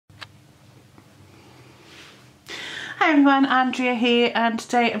Hi everyone, Andrea here, and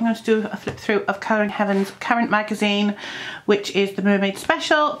today I'm going to do a flip through of Colouring Heaven's current magazine, which is the Mermaid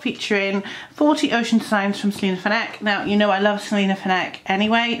Special, featuring 40 ocean designs from Selina Fenech. Now, you know I love Selina Fenech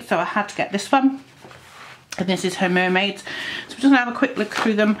anyway, so I had to get this one. And this is her Mermaids. So we're just going to have a quick look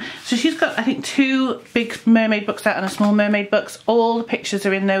through them. So she's got, I think, 2 big mermaid books out and a small mermaid books. All the pictures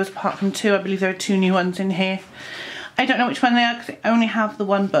are in those apart from 2. I believe there are 2 new ones in here. I don't know which one they are because I only have the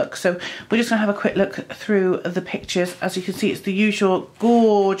one book, so we're just going to have a quick look through the pictures. As you can see, it's the usual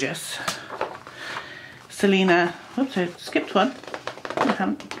gorgeous Selina. Oops, I skipped one. I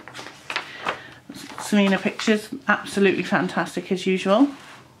haven't. Selina pictures, absolutely fantastic as usual.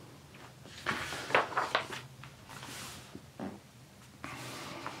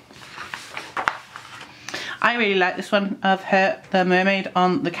 I really like this one of her, the mermaid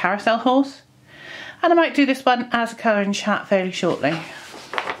on the carousel horse. And I might do this one as a colouring chat fairly shortly.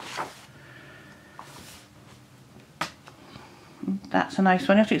 That's a nice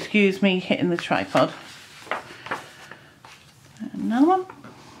one. You have to excuse me hitting the tripod. Another one.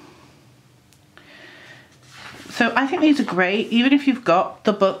 So I think these are great, even if you've got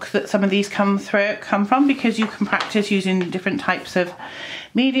the book that some of these come from, because you can practice using different types of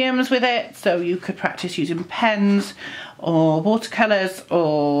mediums with it. So you could practice using pens or watercolours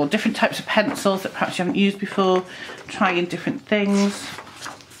or different types of pencils that perhaps you haven't used before, trying different things.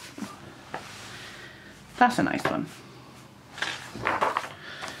 That's a nice one.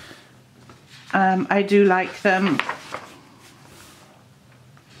 I do like them.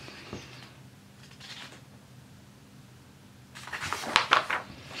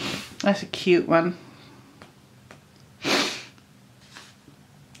 That's a cute one.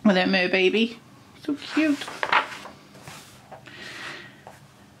 With their mer baby. So cute.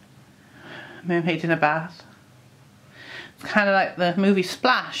 Mermaid in a bath. It's kind of like the movie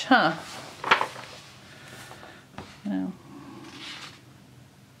Splash, huh? No.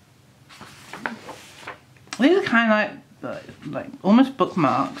 These are kind of like almost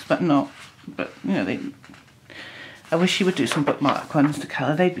bookmarks, but not. But you know, I wish she would do some bookmark ones to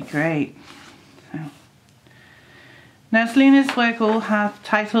colour. They'd be great. So. Now Selina's work all have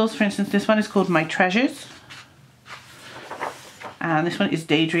titles. For instance, this one is called My Treasures. And this one is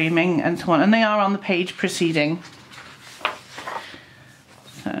Daydreaming, and so on. And they are on the page preceding.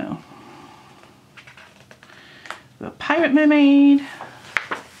 So, we've got Pirate Mermaid.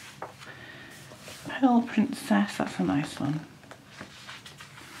 Pearl Princess, that's a nice one.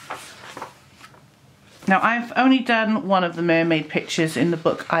 Now I've only done one of the mermaid pictures in the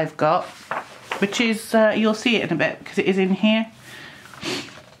book I've got, which is, you'll see it in a bit because it is in here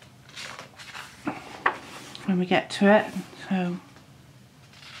when we get to it. So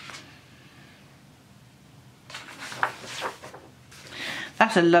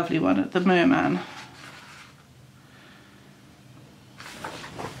that's a lovely one at the Merman.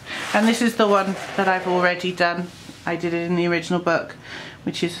 And this is the one that I've already done. I did it in the original book,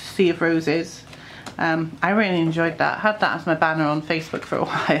 which is Sea of Roses. I really enjoyed that. Had that as my banner on Facebook for a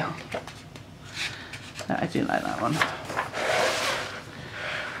while. I do like that one.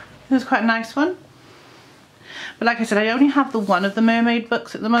 It was quite a nice one. But like I said, I only have the one of the mermaid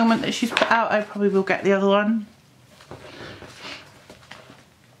books at the moment that she's put out. I probably will get the other one.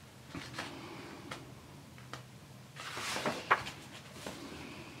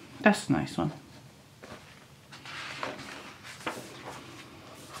 That's a nice one.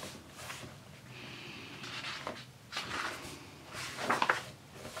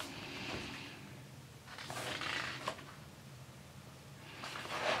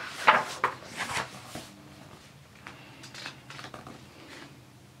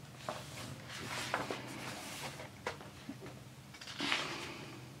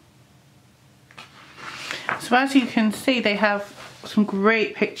 So as you can see, they have some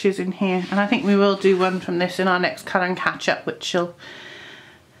great pictures in here, and I think we will do one from this in our next colour and catch up, which will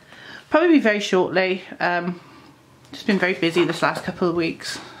probably be very shortly. Just been very busy this last couple of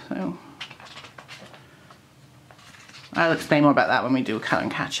weeks, so I'll explain more about that when we do a colour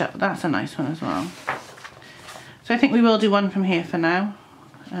and catch up, but that's a nice one as well. So I think we will do one from here for now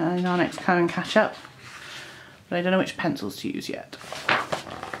in our next colour and catch up, but I don't know which pencils to use yet.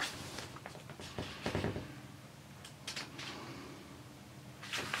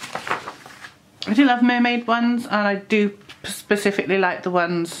 I do love mermaid ones, and I do specifically like the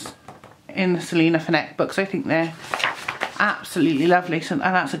ones in the Selina Fenech books. I think they're absolutely lovely, so, and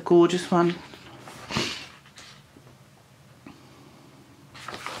that's a gorgeous one.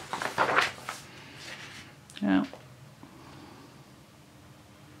 Yeah.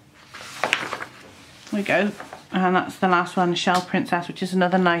 There we go. And that's the last one, Shell Princess, which is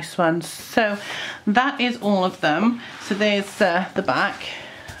another nice one. So that is all of them. So there's the back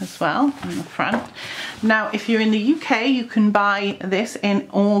as well, and the front. Now, if you're in the UK, you can buy this in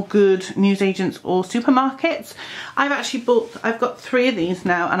all good newsagents or supermarkets. I've got 3 of these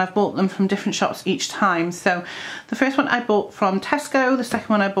now, and I've bought them from different shops each time. So the first one I bought from Tesco, the second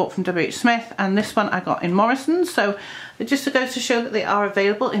one I bought from WH Smith, and this one I got in Morrison's. So it just goes to show that they are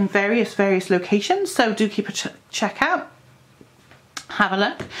available in various locations. So do keep a check out. Have a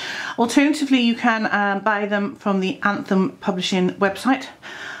look. Alternatively, you can buy them from the Anthem Publishing website.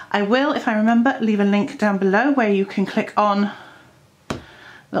 I will, if I remember, leave a link down below where you can click on.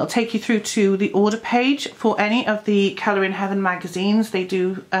 That'll take you through to the order page for any of the Colour in Heaven magazines. They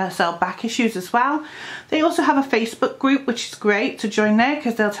do sell back issues as well. They also have a Facebook group, which is great to join there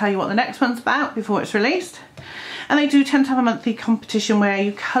because they'll tell you what the next one's about before it's released. And they do tend to have a monthly competition where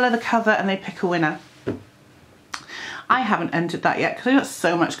you colour the cover and they pick a winner. I haven't entered that yet because I've got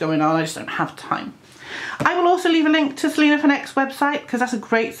so much going on, I just don't have time. I will also leave a link to Selina Fenech's website because that's a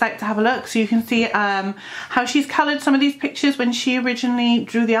great site to have a look, so you can see how she's coloured some of these pictures when she originally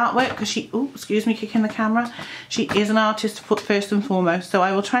drew the artwork, because she, oh, excuse me, kicking the camera, she is an artist first and foremost. So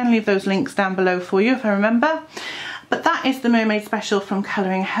I will try and leave those links down below for you if I remember. But that is the Mermaid Special from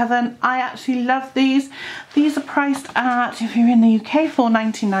Colour in Heaven. I actually love these. These are priced at, if you're in the UK,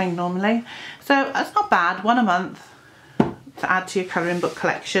 £4.99 normally. So that's not bad, one a month to add to your colouring book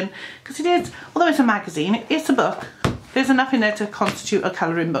collection, because it is, although it's a magazine, it's a book. There's enough in there to constitute a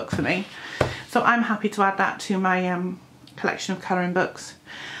colouring book for me. So I'm happy to add that to my collection of colouring books.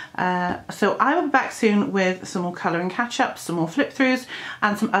 So I will be back soon with some more colouring catch-ups, some more flip-throughs,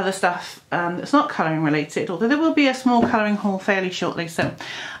 and some other stuff that's not colouring related, although there will be a small colouring haul fairly shortly. So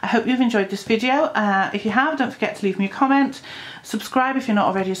I hope you've enjoyed this video. If you have, don't forget to leave me a comment, subscribe if you're not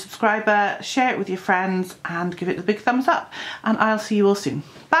already a subscriber, share it with your friends, and give it the big thumbs up. And I'll see you all soon.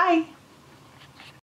 Bye!